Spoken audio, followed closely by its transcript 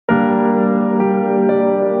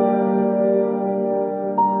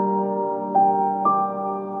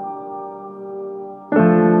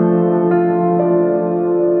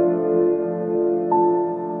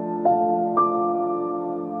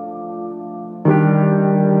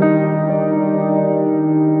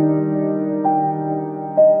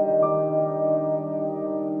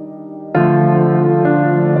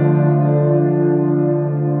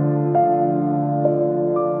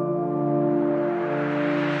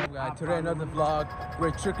guys, today another vlog.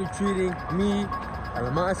 We're trick-or-treating, me,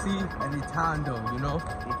 Alamasi, and Itando, you know?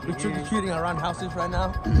 We're trick-or-treating around houses right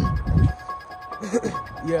now.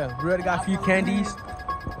 Yeah, we already got a few candies.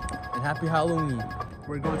 And happy Halloween.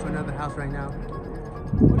 We're going to another house right now.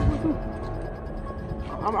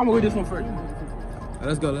 I'm gonna read this one first.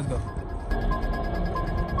 Let's go, let's go.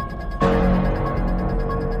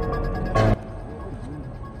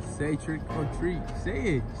 Say trick or treat.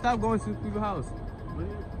 Say it. Stop going to people's house.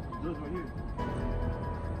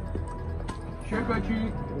 Trick or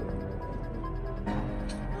treat.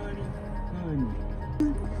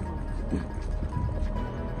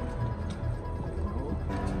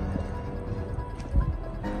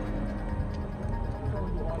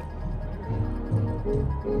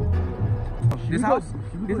 This house?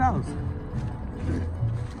 This house.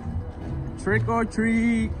 Trick or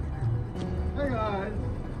treat. Hey guys.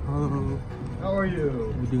 Hello. How are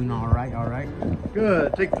you? We're doing all right, all right.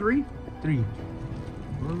 Good. Take 3. 3.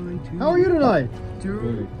 1, 2. How are you tonight?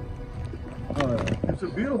 2. It's a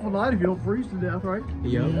beautiful night if you don't freeze to death, right?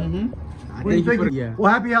 Yep. What do you think? Yeah.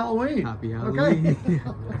 Well, happy Halloween. Happy Halloween. Okay.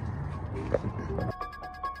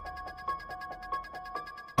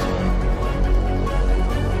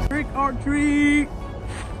 Trick or treat.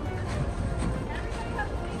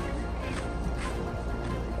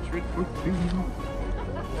 Trick or treat.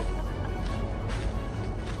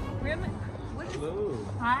 Hello.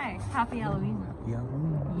 Hi, happy Halloween. Happy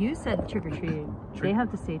Halloween. You said trick or treat. They have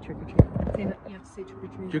to say trick or treat. You have to say trick or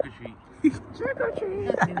treat. Trick or treat. Trick or treat.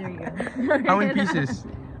 Okay, there you go. How many pieces?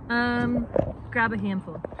 Grab a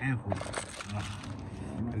handful. Handful.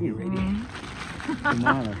 Are you ready? Okay.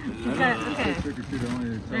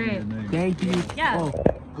 Alright. Thank you. Yeah. Oh,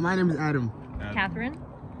 my name is Adam. Catherine.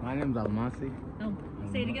 My name is Almasi. Oh,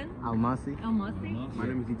 say it again. Almasi. Almasi. My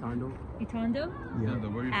name is Itando. Itondo. Yeah.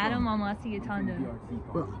 Adam Almasi Itondo.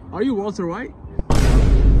 Well, are you Walter White?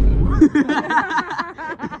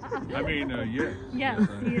 I mean, yeah. Yes,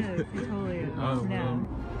 he is. He totally is. Oh, No.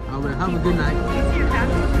 Alright, have a good night. You see your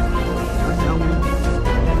Catherine? Tell me.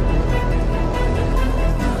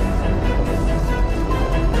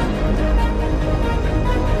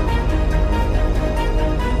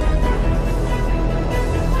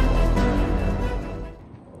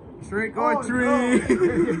 Trick or treat.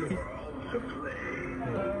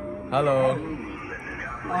 Hello.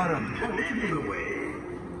 Autumn.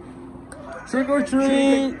 Trick or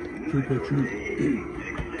treat. Trick or treat.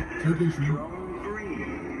 Trick or treat.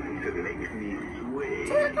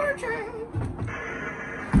 Trick or treat.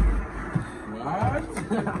 What?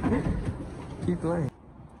 Keep playing.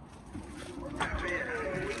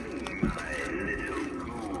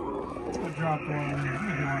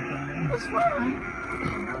 That's fine.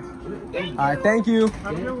 Alright, thank you.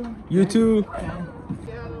 You too.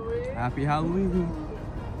 Happy Halloween.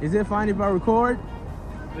 Is it fine if I record?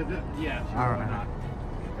 Yeah. Alright.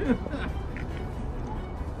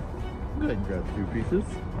 Good. Grab 2 pieces.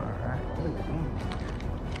 Alright.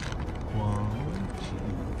 1,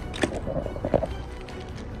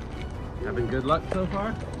 2. Having good luck so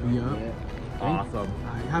far? Yeah. Awesome.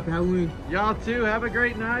 Alright, happy Halloween. Y'all too. Have a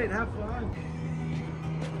great night. Have fun.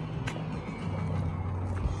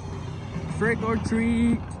 Trick or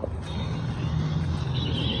treat.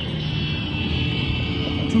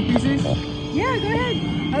 2 pieces? Yeah, go ahead.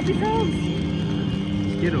 Help yourselves.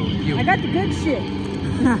 Skittle. You. I got the good shit.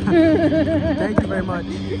 Thank you very much.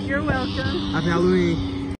 You're welcome. Happy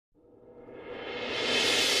Halloween.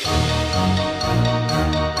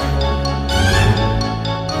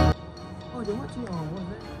 Oh, they want you on one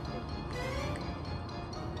there.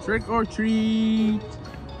 Trick or treat.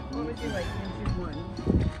 What would you like? You choose one.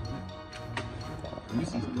 You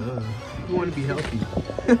see stuff. You want to be healthy.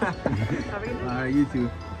 Have a good night. Alright, you too.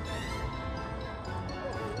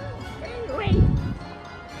 Wait.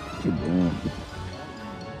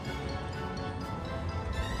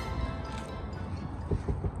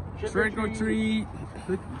 Trick or treat.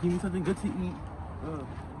 Look, give me something good to eat.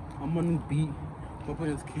 I'm on the beat. My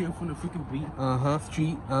players came from the freaking beat.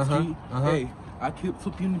 Street. Street. Hey, I killed so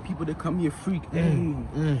many people that call me a freak.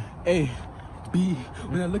 Hey, B.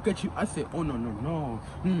 When I look at you, I say, oh no.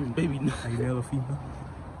 Baby, no. Are you male or female?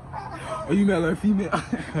 Are you male or female?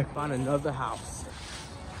 Found another house.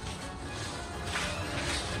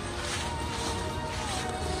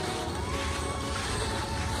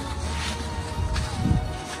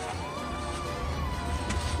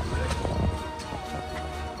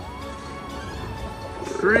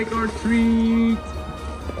 Trick or treat.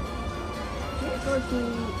 Trick or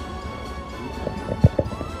treat.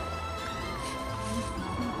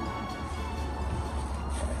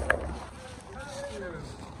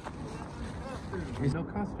 There's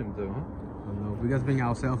no costumes though, huh? I don't know. We gotta bring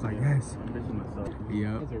ourselves, I guess. I'm missing myself.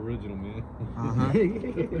 Yeah. That's original, man. Uh-huh.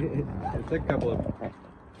 It's a couple of.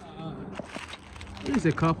 It's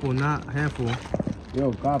a couple, not a handful.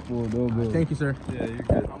 Yo, couple, though. Thank you, sir. Yeah, you're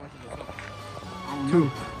good. 2.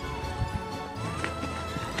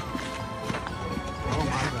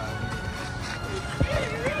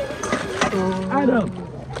 Adam!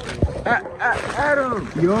 Adam!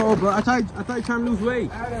 Yo, bro, I thought you trying to lose weight.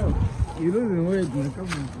 Adam! You losing weight, man. Come on,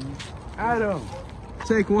 man. Adam!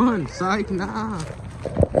 Take 1. Psych, nah.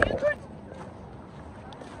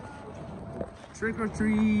 Trick or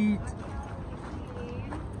treat.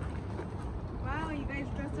 Wow, you guys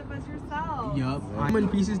dressed up as yourself. Yup. How many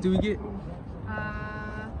pieces do we get?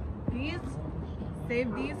 These,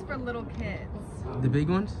 save these for little kids. The big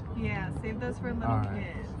ones? Yeah, save those for little Alright.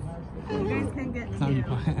 kids. You guys can get Time you 2.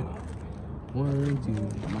 buy it. 1,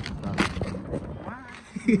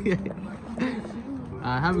 2.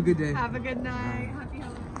 Have a good day. Have a good night. Happy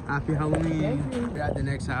Halloween. Happy Halloween. We're at the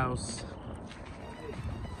next house.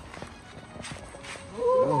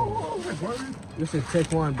 This is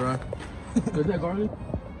take 1, bro. Is that garlic?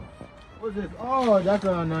 What's this? Oh, that's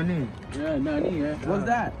a Nani. Yeah, Nani, yeah. What's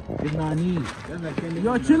that? It's Nani. That's like candy.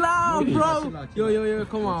 Yo, chill out, Yeah, bro. chill out. Yo,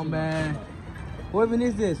 come on, man. What even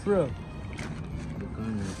is this, for real?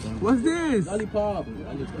 What's this? Lollipop.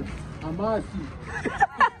 Amasi.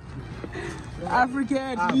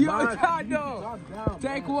 African. Yo, Tado. Calm down,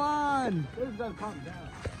 Take man. 1. This does calm down.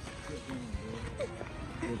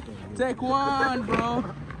 Take 1, bro.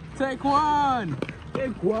 Take 1.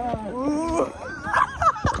 Take one. Ooh.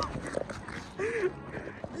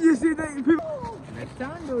 You see that people? Next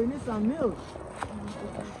time, though, you need some milk.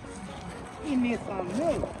 You need some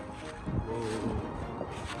milk.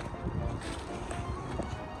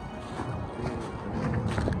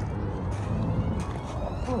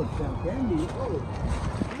 Oh, some candy.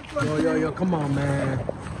 Oh. Yo, come on, man.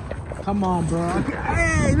 Come on, bro.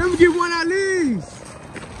 Hey, let me get 1 at least.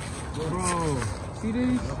 Bro, see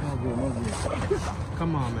these?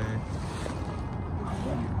 Come on, man.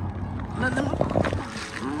 Let them.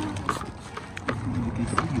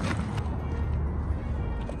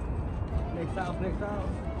 Next house.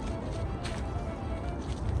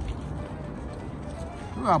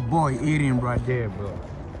 Look at boy eating right there, bro.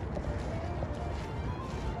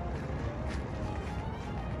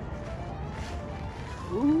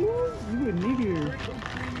 Ooh, you a nigger.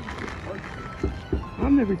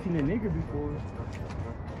 I've never seen a nigger before.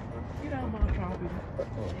 Get out my property.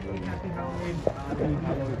 Happy Halloween.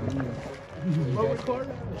 What was called?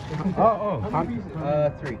 Oh, How many pieces?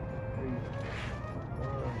 3.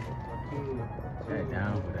 Sit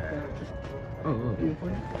down for that.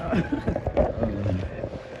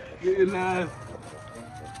 Get your knife.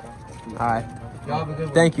 Hi. Y'all have a good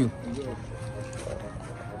one. Thank you.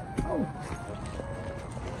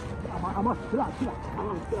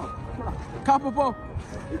 Capopo.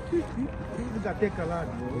 You got take a lot,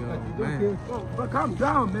 bro. man. But calm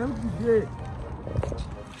down, man. What you did?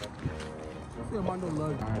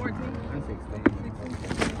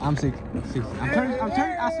 I'm 6. I'm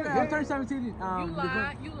turning 17. You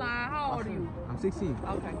lie. How old are you? I'm 16.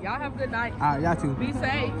 Okay, y'all have a good night. All right, y'all too. Be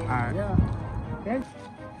safe. All right. Yeah.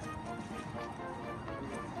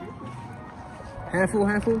 Handful.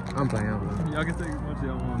 I'm playing. Y'all can take as much as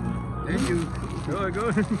y'all want. Thank you. Go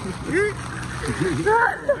ahead.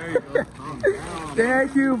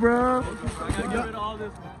 Thank you, bro. I gotta get rid of all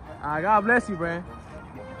this. God bless you, bro.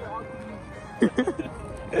 Next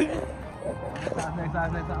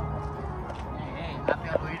time.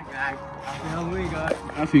 Happy Halloween, guys.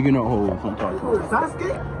 I'm figuring out holes. I'm talking.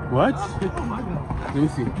 Sasuke? What? Oh my God. Let me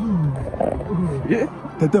see. Yeah.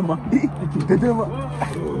 Tatama.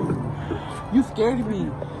 You scared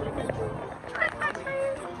me.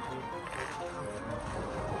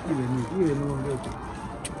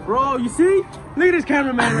 Bro, you see? Look at this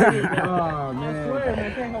cameraman right here. Oh, man. I swear,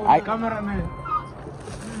 man. Can't hold the cameraman.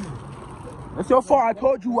 That's your fault. I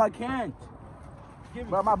told you I can't.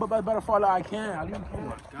 But my better follow. I can't. I didn't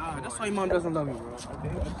care. God, that's why your mom doesn't love you, bro.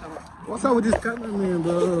 What's up with this cameraman,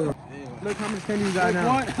 bro? Look how much candy you got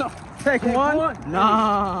now. Take one?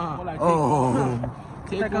 Nah. More like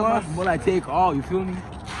Take one. More like take all. You feel me?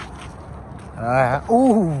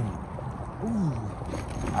 Ooh.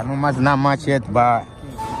 I know much, not much yet, but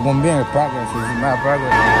it's gonna be in progress. It's in my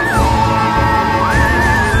progress.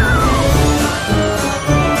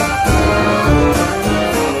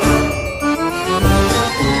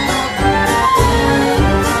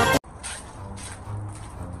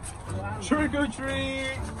 Trick or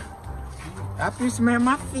treat. Happy smell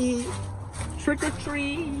my feet. Trick or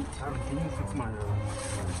treat.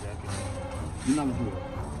 You're not gonna do it.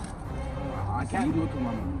 I can't do it to my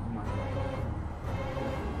mom.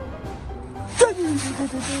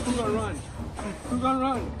 Who's gonna run? Who's gonna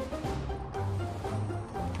run?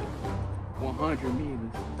 100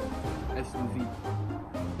 meters. SUV.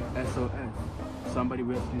 SOS. Somebody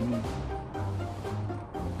rescue me.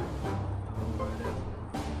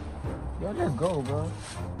 Yo, let's go, bro.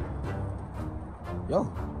 Yo.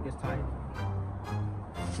 It's tight.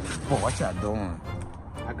 Bro, what y'all doing?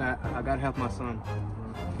 I gotta help my son.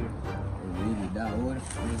 Really, that order?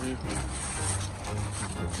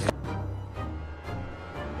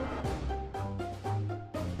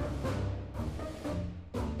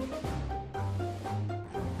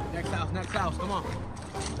 Next house, come on.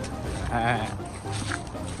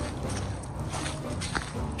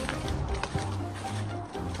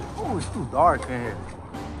 Oh, it's too dark in here.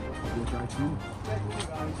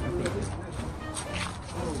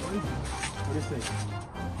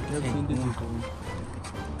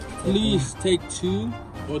 Please take 2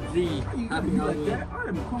 or 3. Happy Halloween.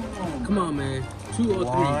 Come on, man. 2 or 3.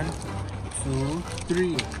 1, 2,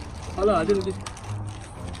 3. Hello, I didn't get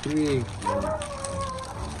 3.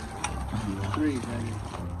 3, man.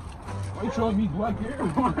 Why you showing me black hair?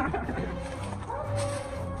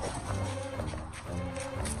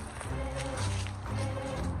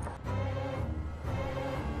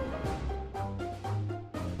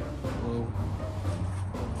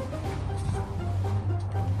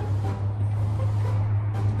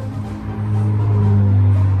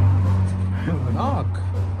 Knock.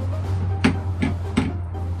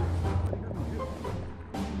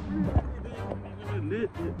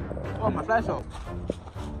 Oh, my flash on.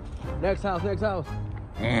 Next house, next house.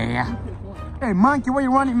 Yeah. Hey, monkey, where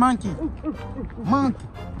you running, monkey? Monkey.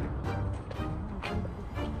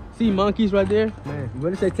 See monkeys right there? Man, you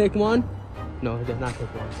better say take 1? No, it does not take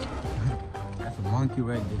 1. That's a monkey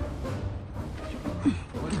right there.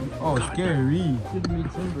 Oh, scary. Should be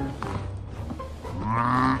timber.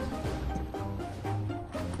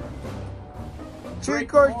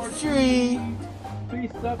 Trick or treat.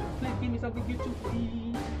 Please give me something good to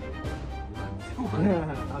eat.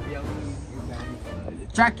 I'll be out with you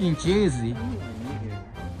guys. Jack and Cheesy.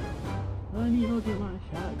 I need to go get my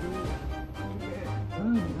shot, dude.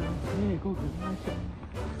 Yeah, go get my shot.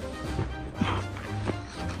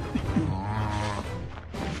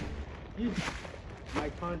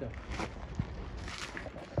 Mike Honda.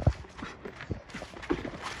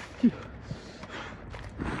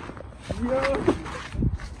 Yo.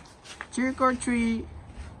 Trick or treat.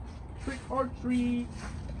 Trick or treat.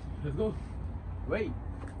 Let's go. Wait.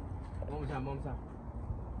 One more time.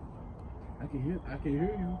 I can hear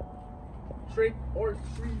you. Trick or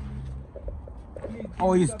treat.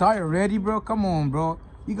 Oh, he's tired already, bro? Come on, bro.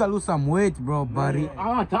 You gotta lose some weight, bro, buddy.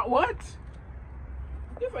 What?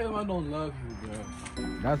 If I don't love you, bro.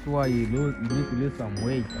 That's why you need to lose some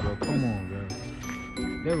weight, bro. Come on, bro.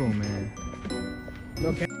 There go, man.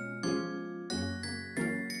 Okay.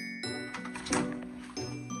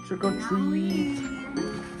 Trick or treat.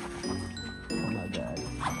 Oh my God.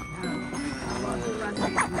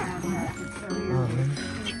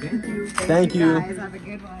 Thank you. Guys, have a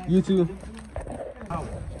good one. You too.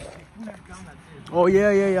 Oh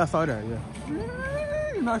yeah. I saw that. Yeah.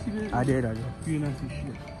 No, she didn't. I did. You not see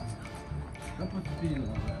shit. That's what you feel.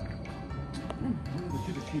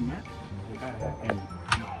 Should have seen that.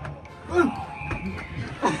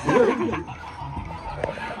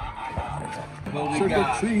 Trick or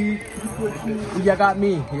treat. You got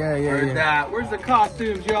me. Yeah. Where's the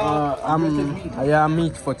costumes, y'all? I'm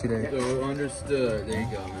meat for today. So understood. There you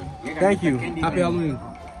go, man. Thank you. Happy Halloween.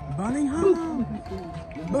 Bellingham.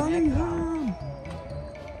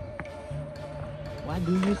 What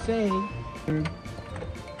do you say?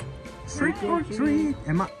 Trick or treat.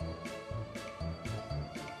 Am I?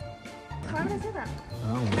 Why would I say that?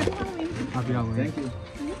 Oh. Happy Halloween. Happy Halloween. Thank you.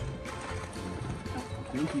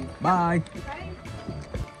 Thank you. Bye.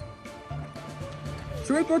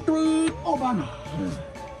 Trick or treat. Obama.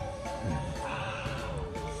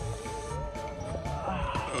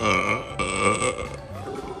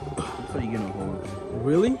 So you get a hold.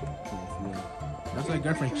 Really? That's like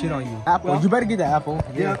girlfriend shit on you. Apple. Well, You better get the apple.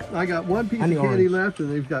 Yeah, I got one piece I of need candy orange. left,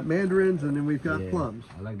 and we've got mandarins, and then we've got plums.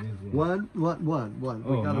 I like this. One. We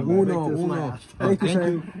Oh, gotta no. make Uno. this last. Thank you,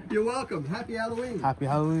 sir. You're welcome. Happy Halloween. Happy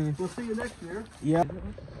Halloween. We'll see you next year. Yeah.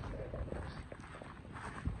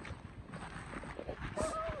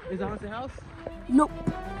 Is the haunted house? Nope.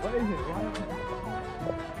 What is it? Why?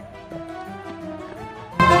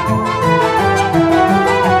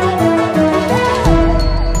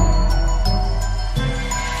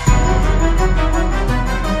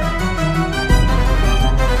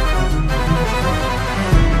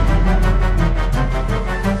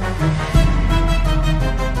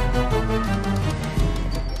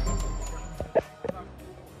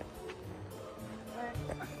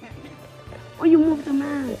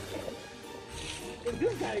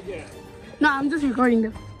 No, I'm just recording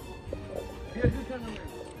them.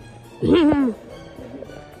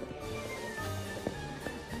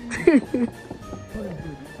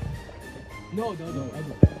 No.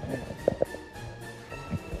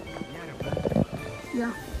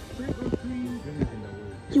 Yeah.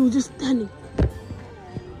 He was just standing.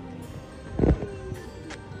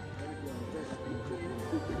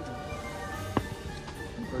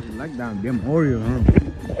 Like damn Oreo, huh?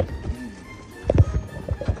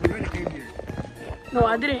 No,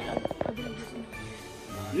 I didn't.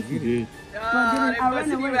 Yes, you did. I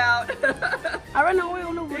ran away. I ran away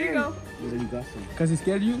all over here. Yeah, you got some. Cause he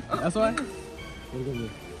scared you? That's why? You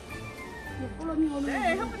follow me all over Hey,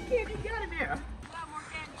 here. how many candy you got in there?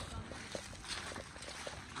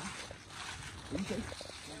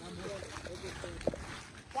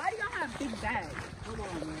 Why do y'all have big bags?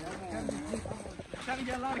 Trying to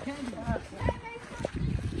get a lot of candy.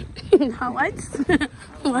 What?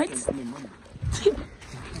 What?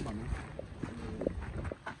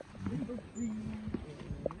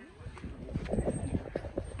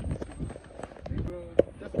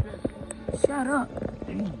 Shut up.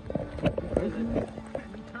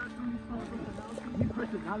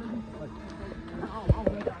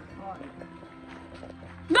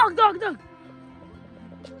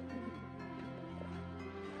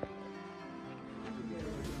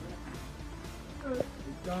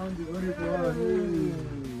 Dog.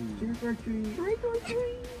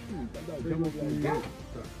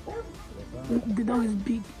 The dog is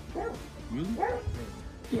big. Really?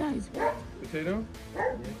 Yeah, he's big. Potato?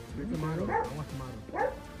 Big tomato. I want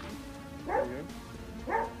tomato.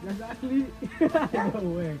 Yeah. That's actually no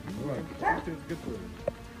way. Right. It's good for it.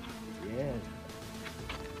 Yeah.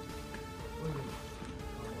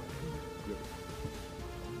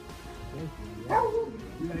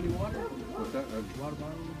 You got any water? What's that? Water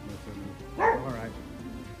bottle? All right.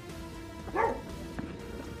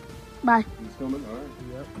 Bye. He's coming. All right.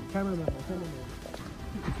 Yep. Cameraman.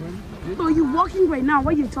 Oh, you walking right now.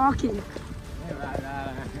 Why are you talking?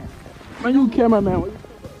 Man, you cameraman.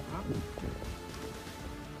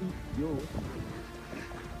 Yo.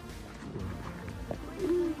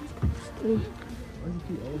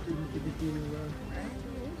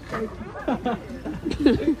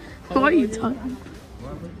 Why are you talking?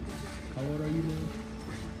 How old are you, man?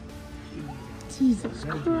 Jesus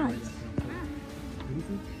Christ.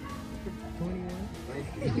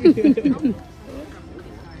 21?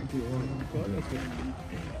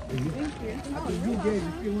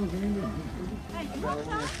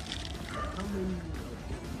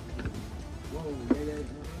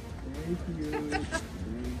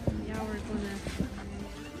 Yeah, we're gonna.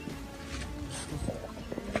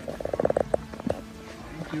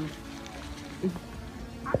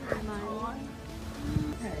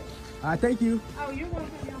 Thank you. Oh, you're welcome.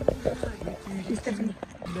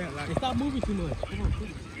 Stop moving too much. Come on,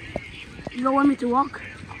 please. You don't want me to walk?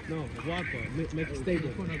 No, walk on. Make it stable.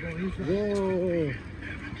 Whoa.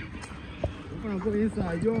 We're gonna go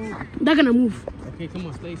inside, yo. They're gonna move. Okay, come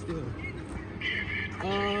on, stay still.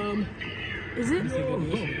 Is it? Yo.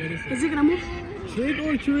 Is it gonna move? Trick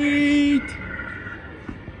or treat!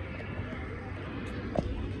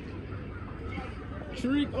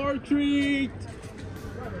 Trick or treat!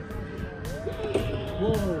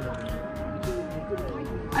 Whoa.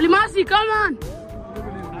 Alimasi, come on!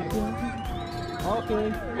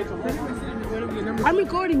 Okay. I'm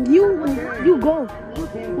recording. You go.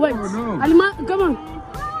 Wait. no. Alima, come on.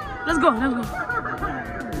 Let's go.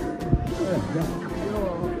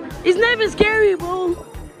 It's not even scary, bro.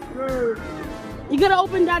 You gotta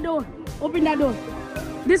open that door. Open that door.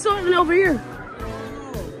 This one over here.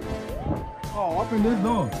 Oh, open this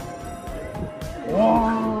door.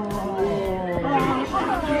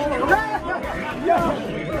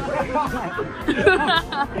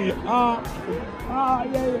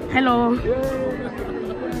 Hello.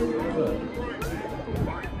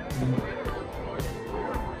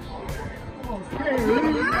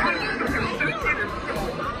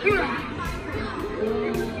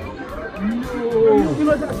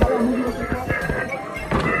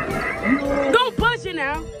 Don't push it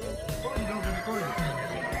now.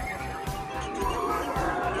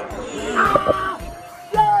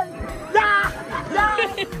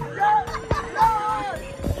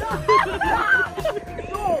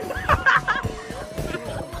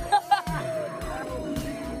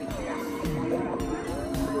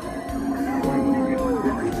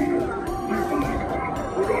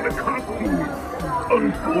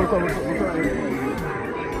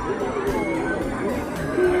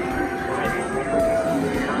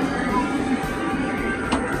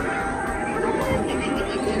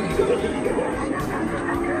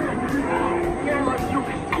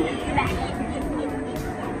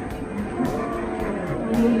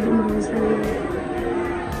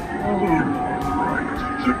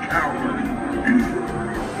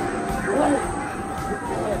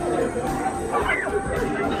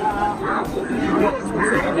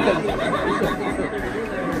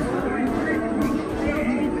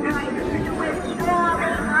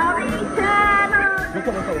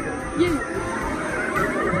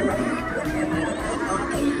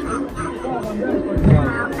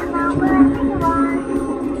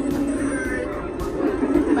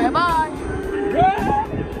 Bye-bye.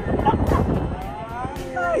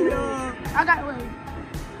 I got away.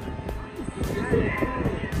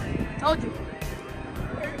 Told you.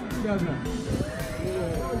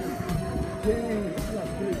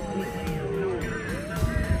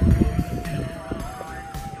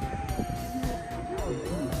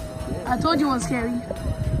 I told you it was scary.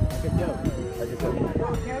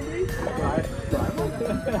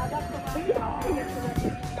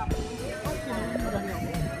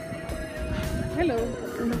 Hello.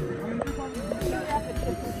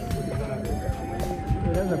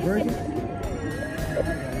 That's a burger.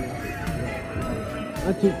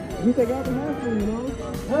 You take out the half one, you know?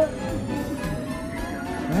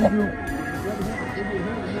 Thank you.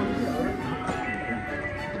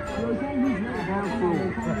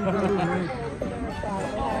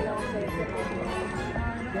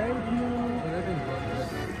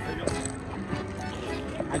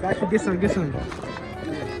 I got you. Get some.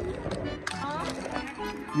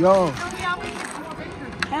 Yo.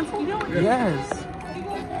 Handful? Yes.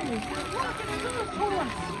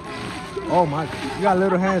 Oh my, you got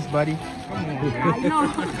little hands, buddy. I know.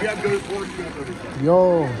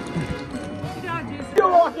 Yo. Yo,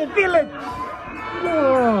 I can feel it.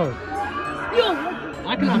 Yo.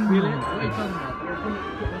 I cannot feel it. What are you talking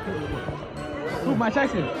about? Ooh, Mike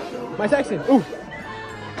Tyson. Ooh.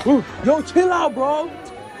 Yo, chill out, bro.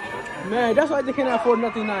 Man, that's why they can't afford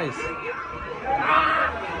nothing nice.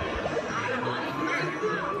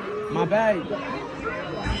 My bag.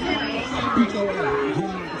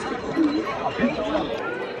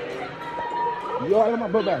 Yo, I got my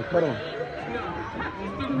book bag. Hold on.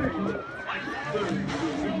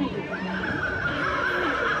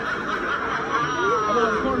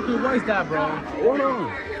 What is that, bro? Hold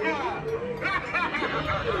on.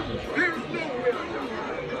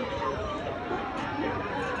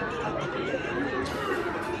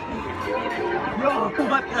 Yo,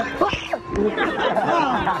 come on.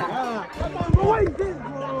 What is this,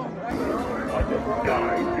 bro?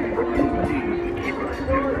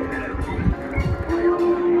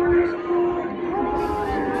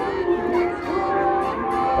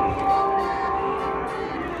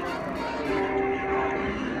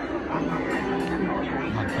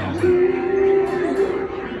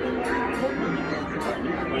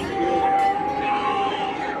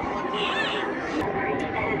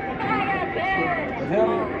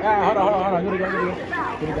 Hold on. Here we go.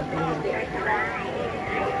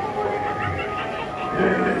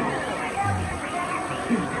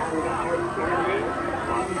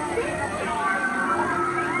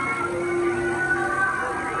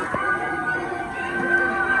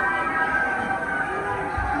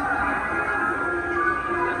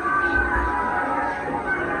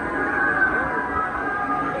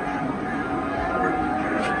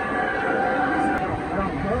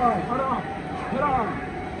 Hold on.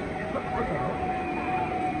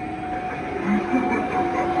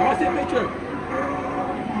 I'll take a picture.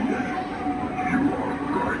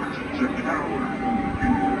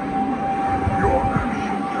 Your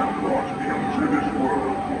actions have brought me into this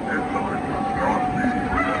world, and I must not be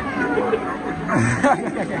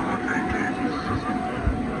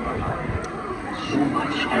so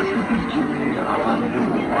much as the beginning of a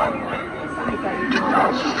new one. Do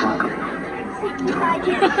not struggle.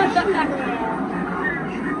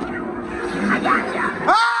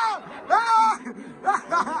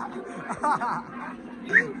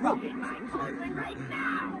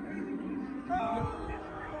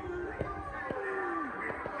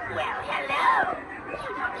 Well, hello.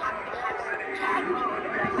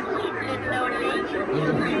 Sweet little old lady.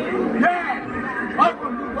 Yeah!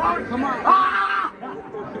 Come on.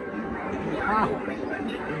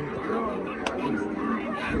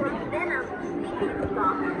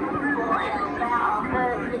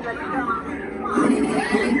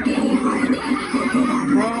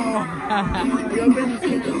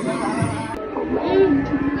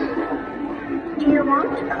 Do you want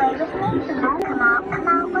to play with me? Come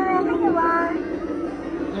out wherever you are.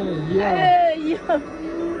 Hey, yo.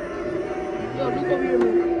 Yo, look over here,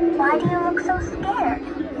 man. Why do you look so scared?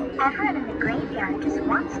 Everyone in the graveyard just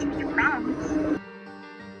wants to be friends.